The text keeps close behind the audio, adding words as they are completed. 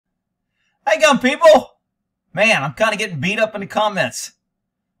again, people. Man, I'm kind of getting beat up in the comments.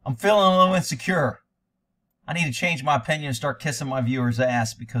 I'm feeling a little insecure. I need to change my opinion and start kissing my viewers'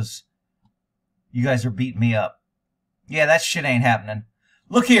 ass because you guys are beating me up. Yeah, that shit ain't happening.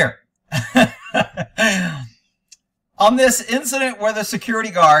 Look here. On this incident where the security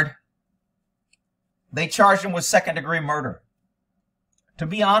guard, they charged him with second-degree murder. To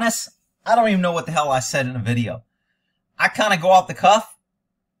be honest, I don't even know what the hell I said in the video. I kind of go off the cuff,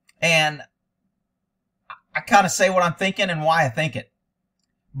 and I kind of say what I'm thinking and why I think it.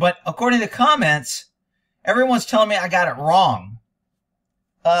 But according to the comments, everyone's telling me I got it wrong.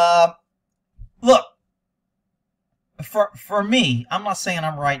 Look, for me, I'm not saying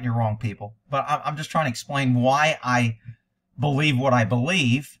I'm right and you're wrong, people, but I'm just trying to explain why I believe what I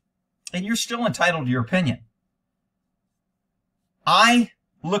believe, and you're still entitled to your opinion. I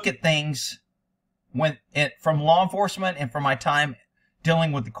look at things from law enforcement and from my time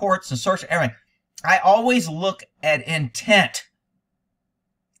dealing with the courts and search everything. I always look at intent.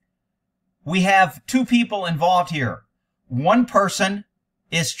 We have two people involved here. One person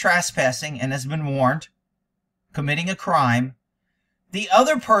is trespassing and has been warned, committing a crime. The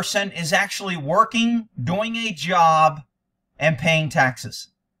other person is actually working, doing a job, and paying taxes.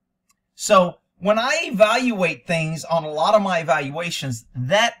 So when I evaluate things on a lot of my evaluations,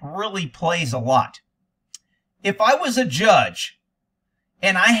 that really plays a lot. If I was a judge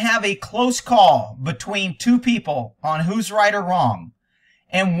and I have a close call between two people on who's right or wrong,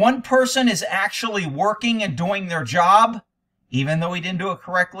 and one person is actually working and doing their job, even though he didn't do it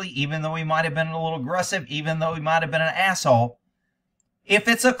correctly, even though he might have been a little aggressive, even though he might have been an asshole, if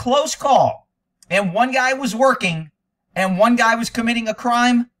it's a close call and one guy was working and one guy was committing a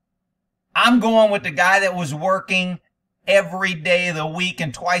crime, I'm going with the guy that was working every day of the week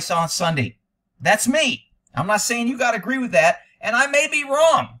and twice on Sunday. That's me. I'm not saying you got to agree with that, and I may be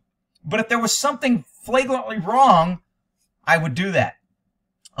wrong. But if there was something flagrantly wrong, I would do that.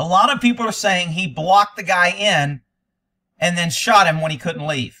 A lot of people are saying he blocked the guy in and then shot him when he couldn't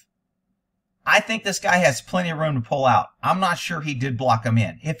leave. I think this guy has plenty of room to pull out. I'm not sure he did block him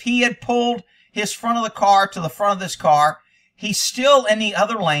in. If he had pulled his front of the car to the front of this car, he's still in the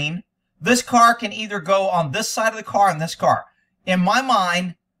other lane. This car can either go on this side of the car and this car. In my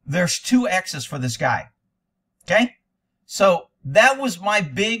mind, there's two X's for this guy. Okay? So that was my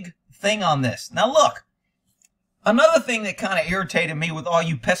big thing on this. Now look, another thing that kind of irritated me with all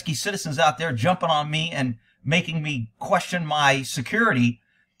you pesky citizens out there jumping on me and making me question my security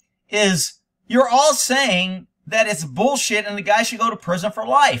is you're all saying that it's bullshit and the guy should go to prison for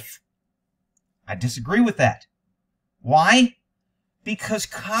life. I disagree with that. Why? Because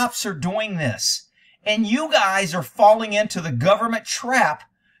cops are doing this. And you guys are falling into the government trap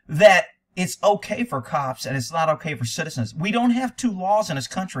that it's okay for cops and it's not okay for citizens. We don't have two laws in this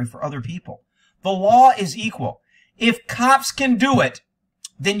country for other people. The law is equal. If cops can do it,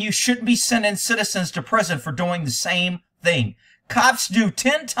 then you shouldn't be sending citizens to prison for doing the same thing. Cops do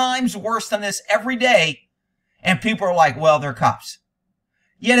 10 times worse than this every day, and people are like, well, they're cops.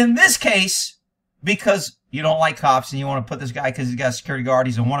 Yet in this case, because you don't like cops and you want to put this guy because he's got a security guard,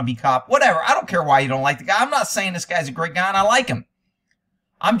 he's a wannabe cop, whatever. I don't care why you don't like the guy. I'm not saying this guy's a great guy and I like him.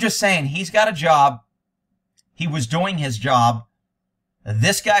 I'm just saying he's got a job. He was doing his job.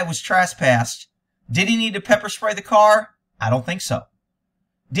 This guy was trespassed. Did he need to pepper spray the car? I don't think so.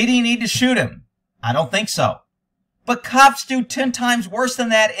 Did he need to shoot him? I don't think so. But cops do 10 times worse than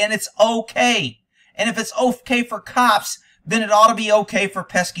that, and it's okay. And if it's okay for cops, then it ought to be okay for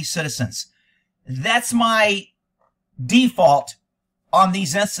pesky citizens. That's my default on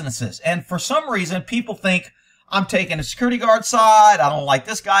these instances. And for some reason, people think I'm taking the security guard side. I don't like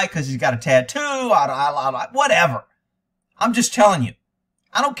this guy because he's got a tattoo. Whatever. I'm just telling you.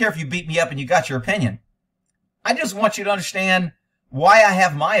 I don't care if you beat me up and you got your opinion. I just want you to understand why I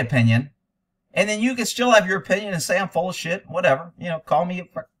have my opinion. And then you can still have your opinion and say I'm full of shit. Whatever. You know, call me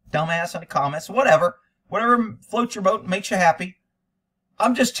a dumbass in the comments. Whatever. Whatever floats your boat and makes you happy.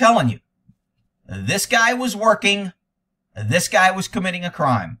 I'm just telling you. This guy was working. This guy was committing a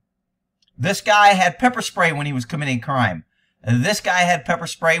crime. This guy had pepper spray when he was committing a crime. This guy had pepper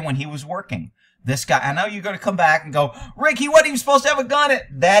spray when he was working. This guy, I know you're going to come back and go, Rick, he wasn't even supposed to have a gun.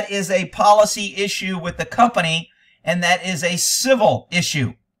 That is a policy issue with the company, and that is a civil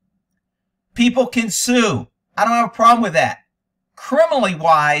issue. People can sue. I don't have a problem with that. Criminally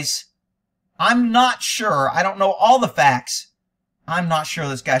wise, I'm not sure. I don't know all the facts. I'm not sure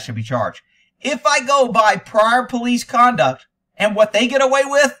this guy should be charged. If I go by prior police conduct and what they get away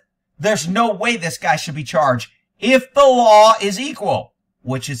with, there's no way this guy should be charged. If the law is equal,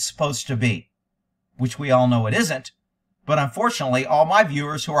 which it's supposed to be, which we all know it isn't, But unfortunately, all my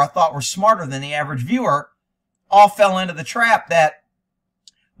viewers who I thought were smarter than the average viewer all fell into the trap that,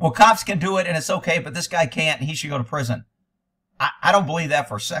 well, cops can do it and it's okay, but this guy can't and he should go to prison. I don't believe that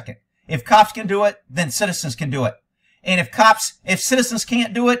for a second. If cops can do it, then citizens can do it. And if citizens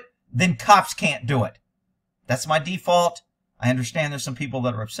can't do it, then cops can't do it. That's my default. I understand there's some people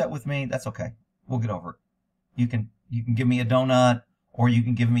that are upset with me. That's okay. We'll get over it. You can give me a donut, or you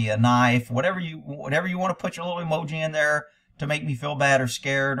can give me a knife, whatever you want to put your little emoji in there to make me feel bad or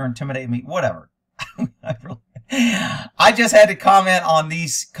scared or intimidate me, whatever. I just had to comment on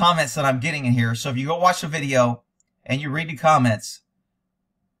these comments that I'm getting in here. So if you go watch the video and you read the comments,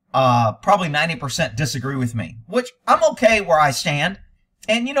 probably 90% disagree with me, which I'm okay where I stand.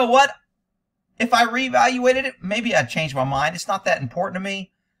 And you know what? If I reevaluated it, maybe I'd change my mind. It's not that important to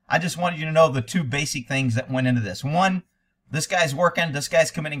me. I just wanted you to know the two basic things that went into this. One, this guy's working, this guy's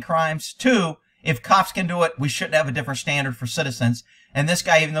committing crimes. Two, if cops can do it, we shouldn't have a different standard for citizens. And this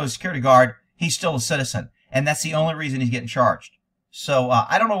guy, even though he's a security guard, he's still a citizen. And that's the only reason he's getting charged. So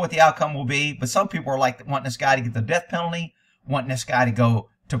I don't know what the outcome will be, but some people are like wanting this guy to get the death penalty, wanting this guy to go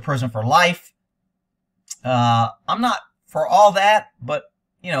to prison for life. I'm not for all that, but,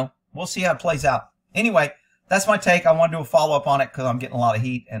 you know, we'll see how it plays out. Anyway, that's my take. I want to do a follow-up on it because I'm getting a lot of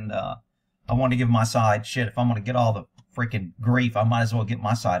heat, and I want to give my side. Shit, if I'm going to get all the freaking grief, I might as well get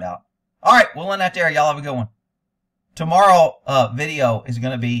my side out. All right, we'll end that there. Y'all have a good one. Tomorrow video is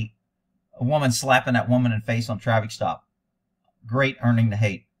going to be a woman slapping that woman in the face on traffic stop. Great earning the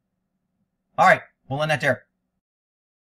hate. All right, we'll end that there.